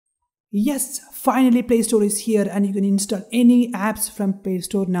Yes, finally Play Store is here and you can install any apps from Play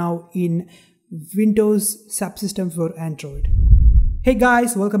Store now in Windows Subsystem for Android. Hey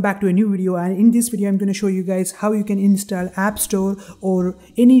guys, welcome back to a new video, and in this video I'm going to show you guys how you can install App Store or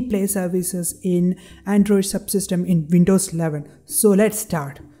any Play services in Android Subsystem in Windows 11. So let's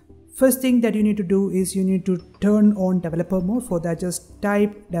start. First thing that you need to do is you need to turn on developer mode. For that, just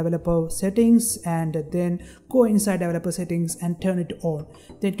type developer settings and then go inside developer settings and turn it on.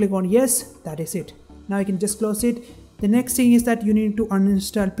 Then click on yes. That is it. Now you can just close it. The next thing is that you need to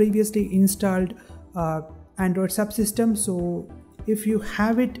uninstall previously installed Android Subsystem. So if you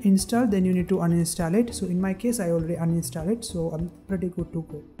have it installed, then you need to uninstall it. So in my case, I already uninstalled it, so I'm pretty good to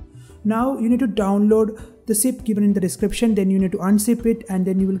go. Now you need to download the zip given in the description, then you need to unzip it, and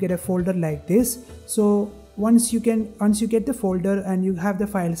then you will get a folder like this. So once you get the folder and you have the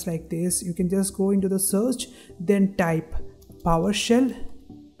files like this, you can just go into the search, then type PowerShell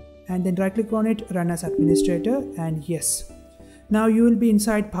and then right click on it, run as administrator, and yes. Now you will be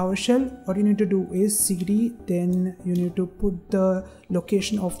inside PowerShell. What you need to do is cd, then you need to put the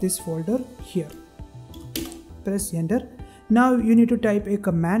location of this folder here. Press enter. Now you need to type a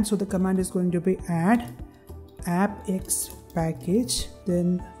command. So the command is going to be Add-AppxPackage.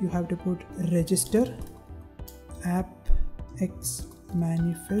 Then you have to put register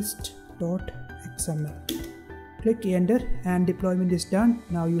AppxManifest.xml. Click enter and deployment is done.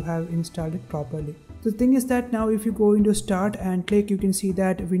 Now you have installed it properly. The thing is that now if you go into start and click, you can see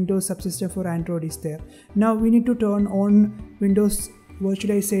that Windows Subsystem for Android is there. Now we need to turn on Windows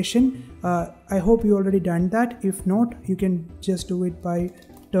Virtualization. I hope you already done that. If not, you can just do it by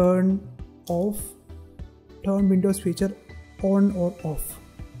turn Windows feature on or off.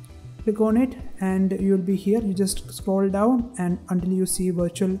 Click on it and you will be here. You just scroll down and until you see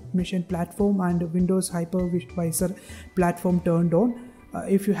virtual machine platform and Windows hypervisor platform turned on.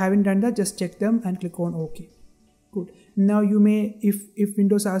 If you haven't done that, just check them and click on OK. Good. Now you may, if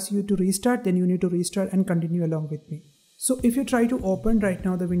Windows asks you to restart, then you need to restart and continue along with me. So if you try to open right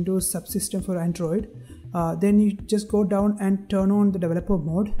now the Windows Subsystem for Android, then you just go down and turn on the developer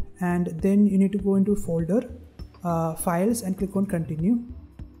mode, and then you need to go into folder, files, and click on continue.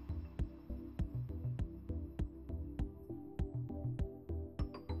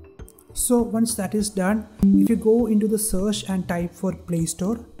 So once that is done, if you go into the search and type for Play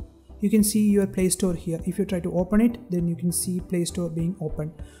Store, you can see your Play Store here. If you try to open it, then you can see Play Store being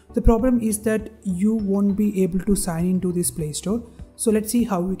opened. The problem is that you won't be able to sign into this Play Store. So let's see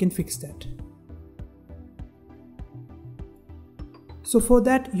how we can fix that. So for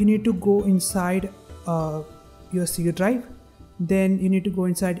that, you need to go inside your C drive. Then you need to go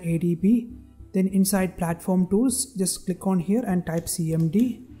inside ADB. Then inside platform tools, just click on here and type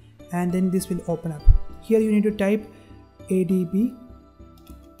CMD. And then this will open up. Here you need to type ADB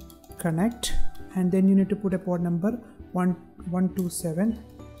connect, and then you need to put a port number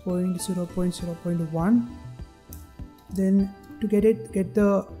 127.0.0.1. Then to get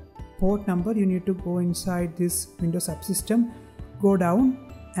the port number, you need to go inside this Windows Subsystem, go down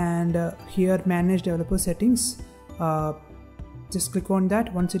and here manage developer settings. Just click on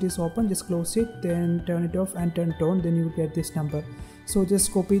that. Once it is open, just close it, then turn it off and turn it on, then you will get this number. So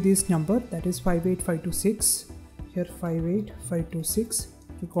just copy this number, that is 58526, here 58526,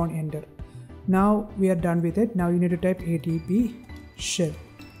 click on enter. Now we are done with it. Now you need to type ADB shell.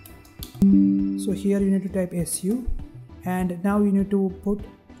 So here you need to type SU, and now you need to put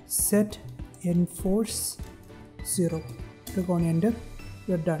setenforce 0. Click on enter.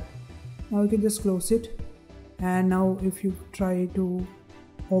 You're done. Now you can just close it. And now if you try to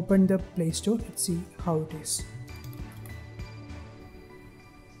open the Play Store, let's see how it is.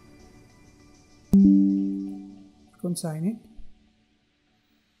 Click on sign in.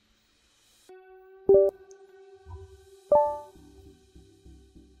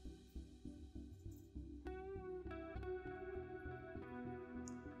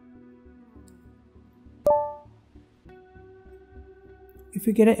 If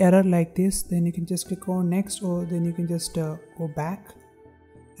you get an error like this, then you can just click on next, or then you can just go back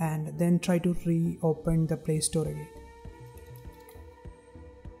and then try to reopen the Play Store again.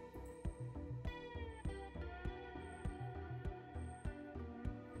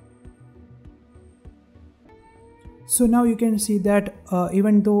 So now you can see that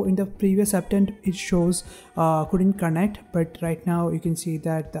even though in the previous attempt it shows couldn't connect, but right now you can see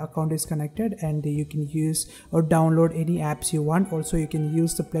that the account is connected and you can use or download any apps you want. Also you can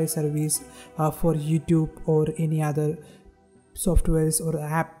use the Play service for YouTube or any other softwares or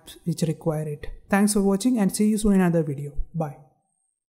apps which require it. Thanks for watching and see you soon in another video. Bye.